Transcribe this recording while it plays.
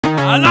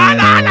No!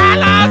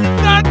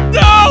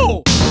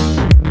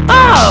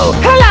 Oh,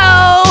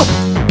 hello!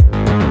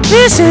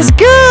 This is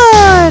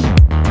good!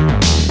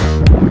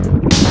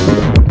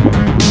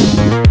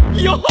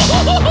 Yo!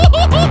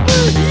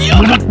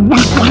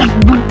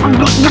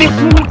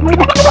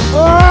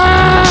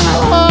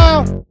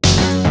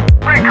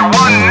 Breaker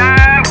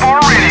 19 for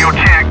radio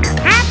check.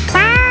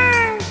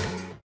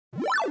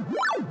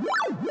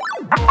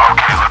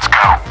 Okay, let's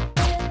go.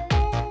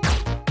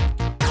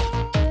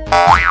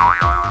 Yo!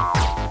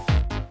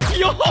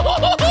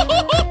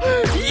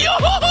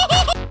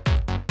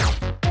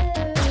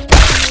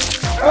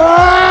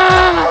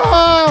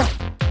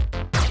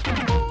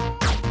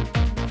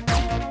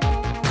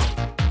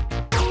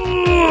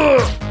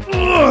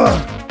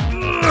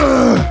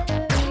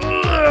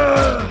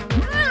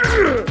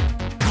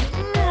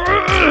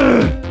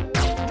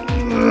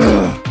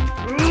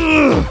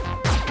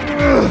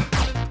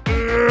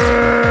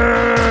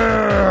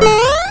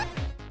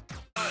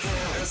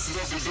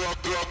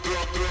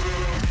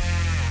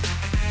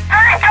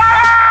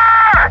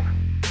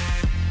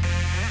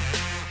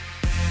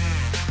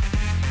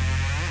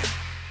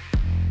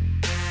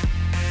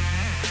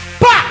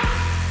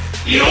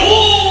 Yo!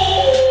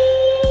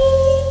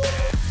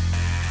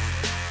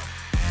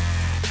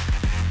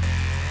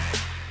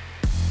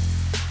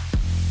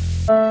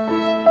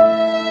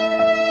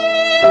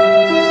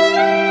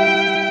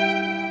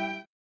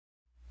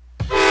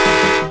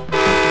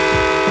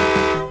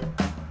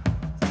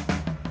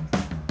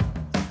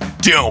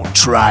 Don't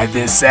try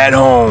this at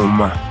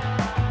home.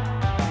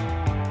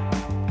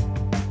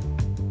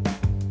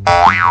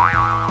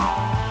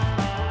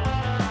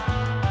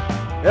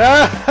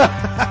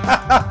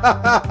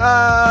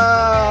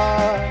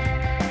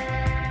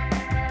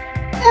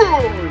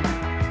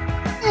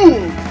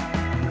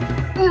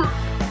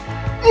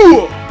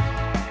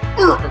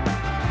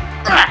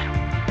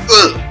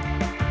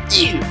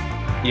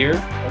 Ear?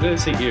 Why did I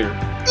say ear?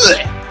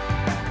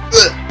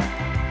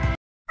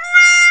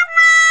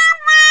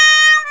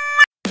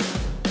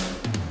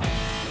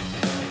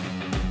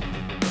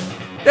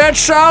 That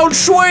sounds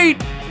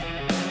sweet!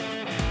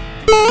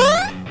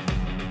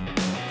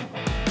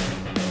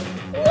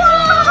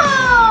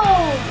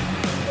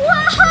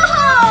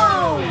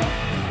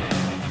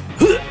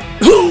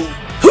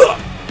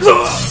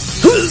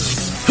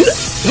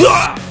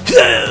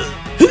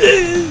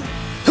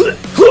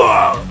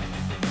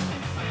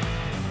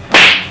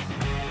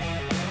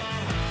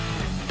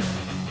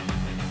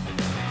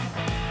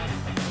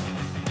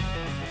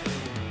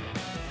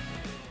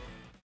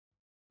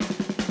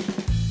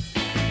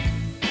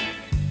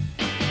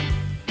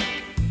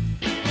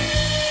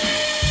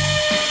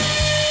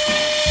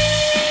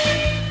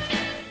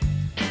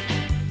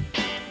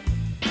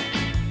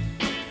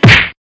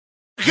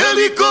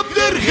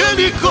 Helicopter,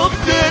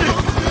 helicopter.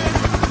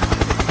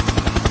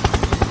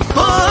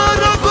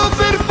 Para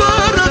cofer,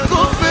 para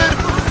cofer.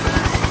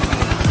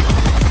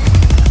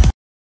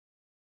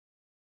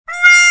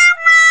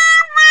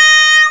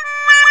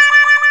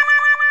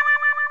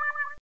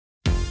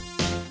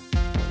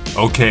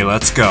 Okay,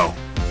 let's go.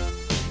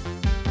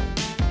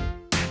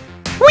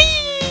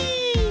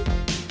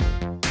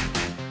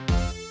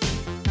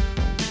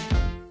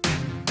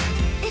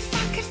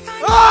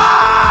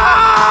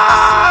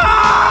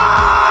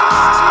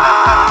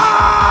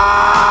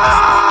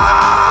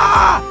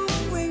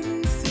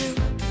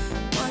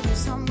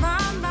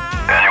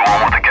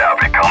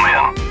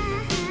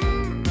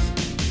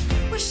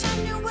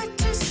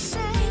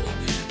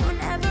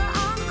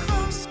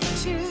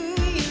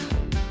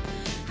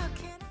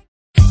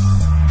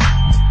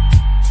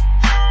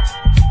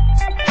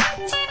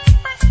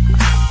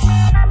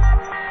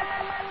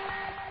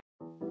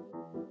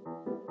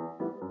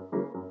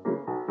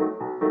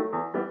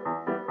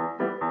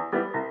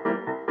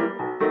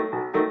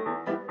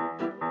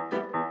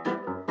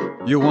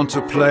 You want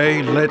to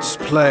play? Let's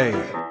play.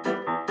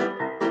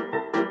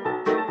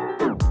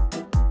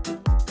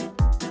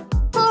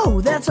 Oh,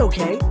 that's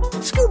okay.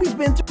 Scooby's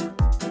been through.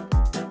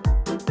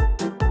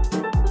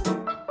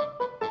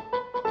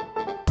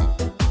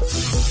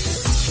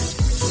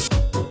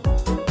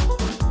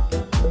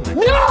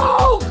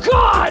 No,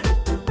 God!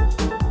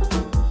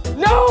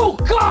 No,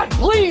 God,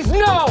 please,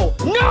 no!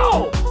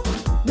 No!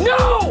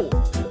 No!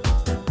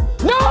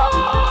 No!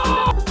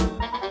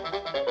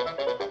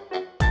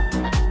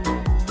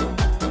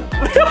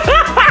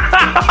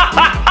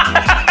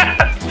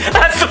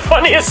 That's the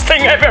funniest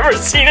thing I've ever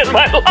seen in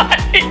my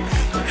life!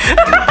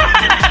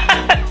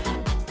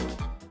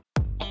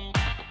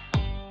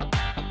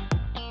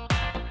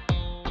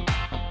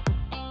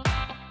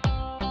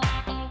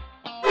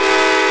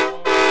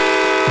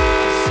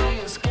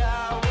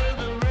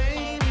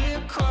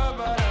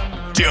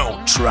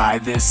 Don't try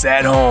this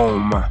at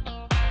home.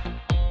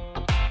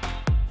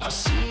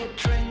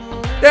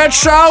 That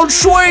sounds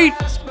sweet!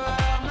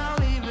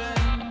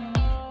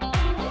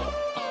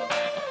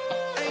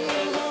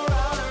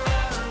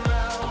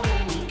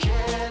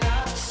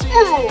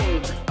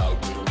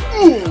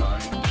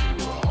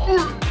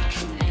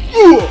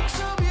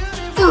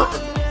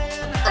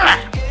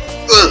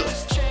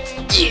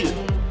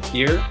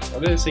 Ear? Why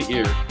did I say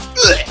ear?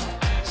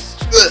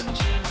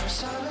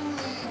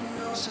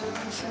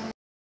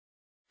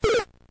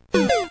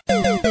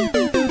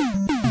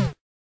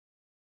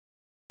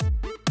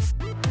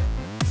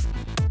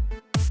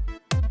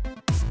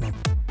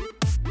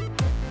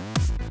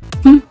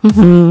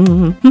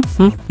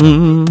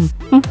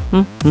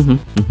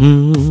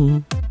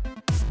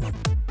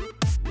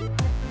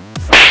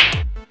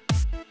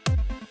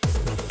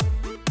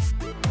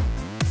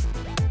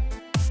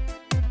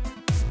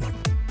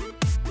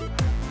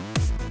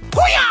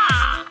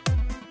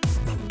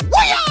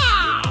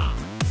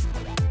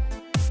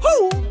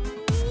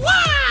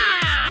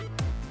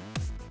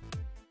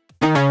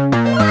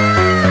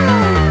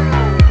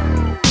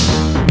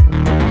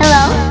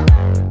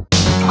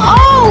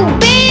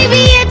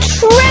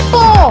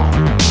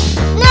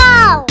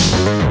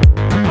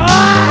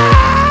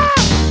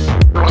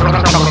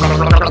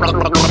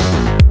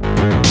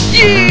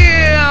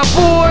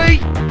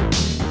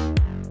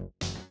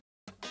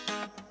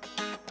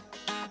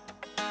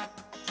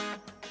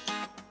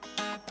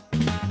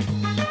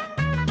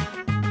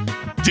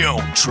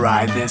 Don't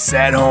try this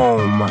at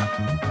home.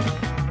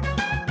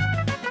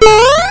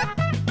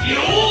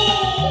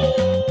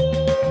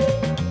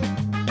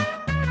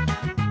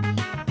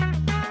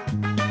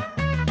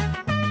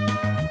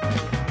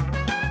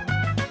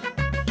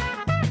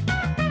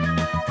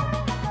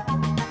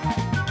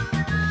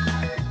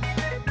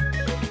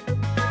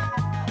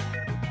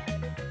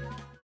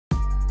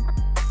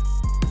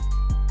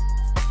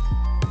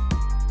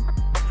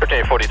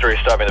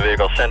 Stopping the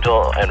vehicle,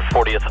 Central and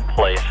 40th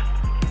place.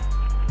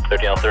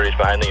 13L30 is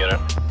behind the unit.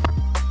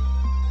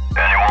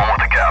 Anyone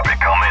with a copy,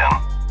 come in.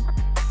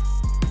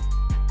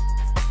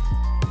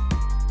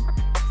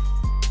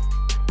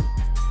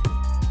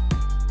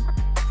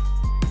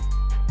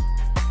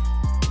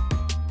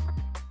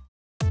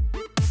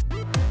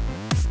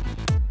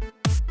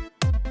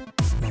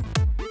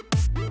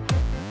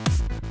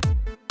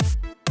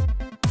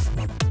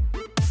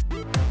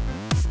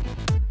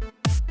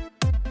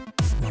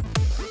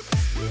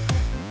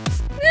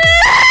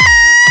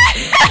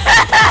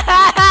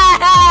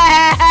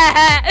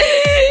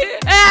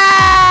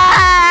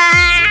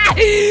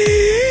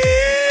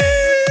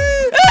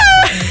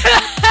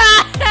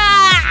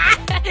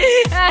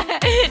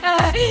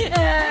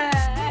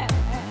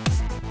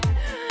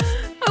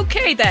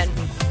 Okay then.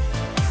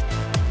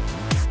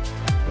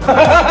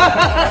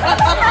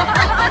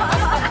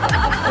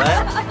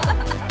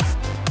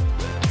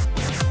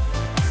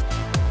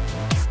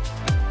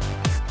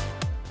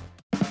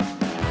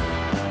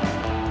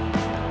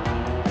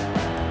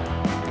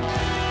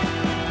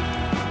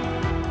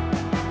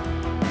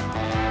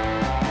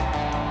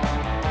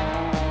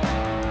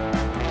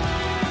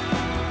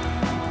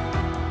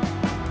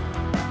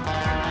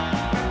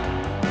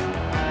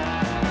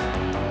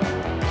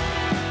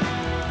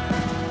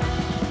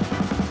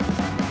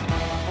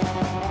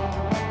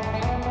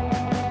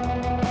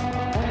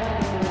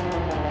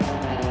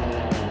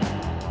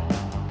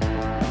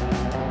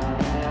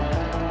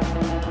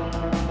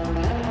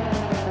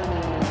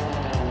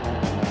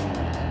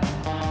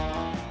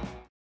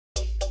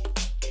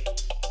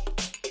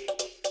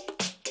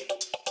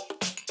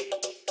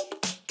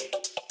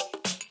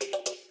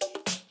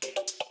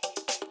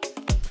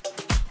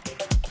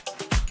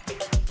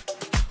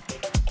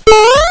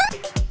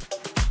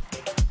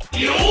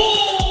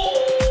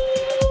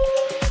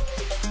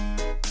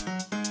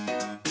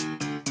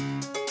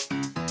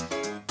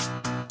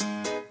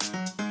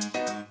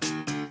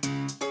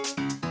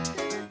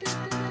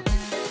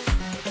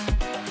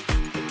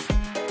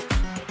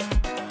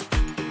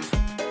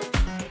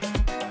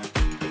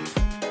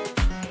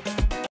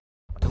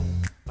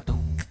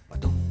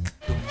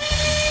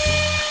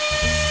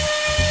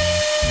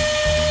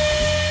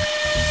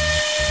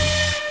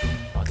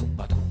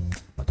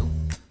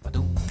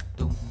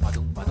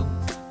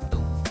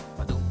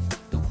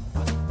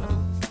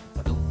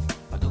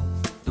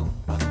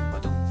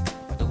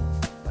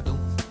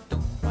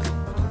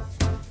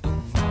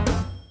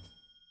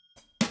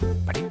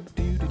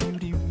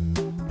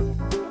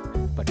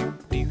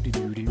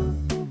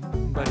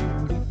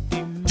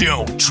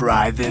 Don't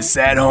try this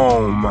at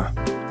home.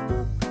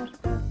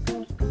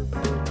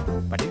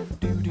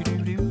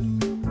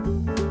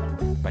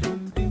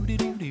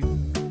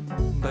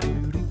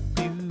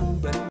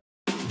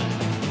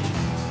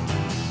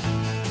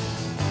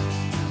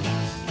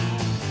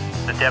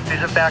 The deputies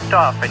have backed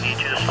off. I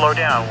need you to slow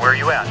down. Where are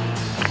you at?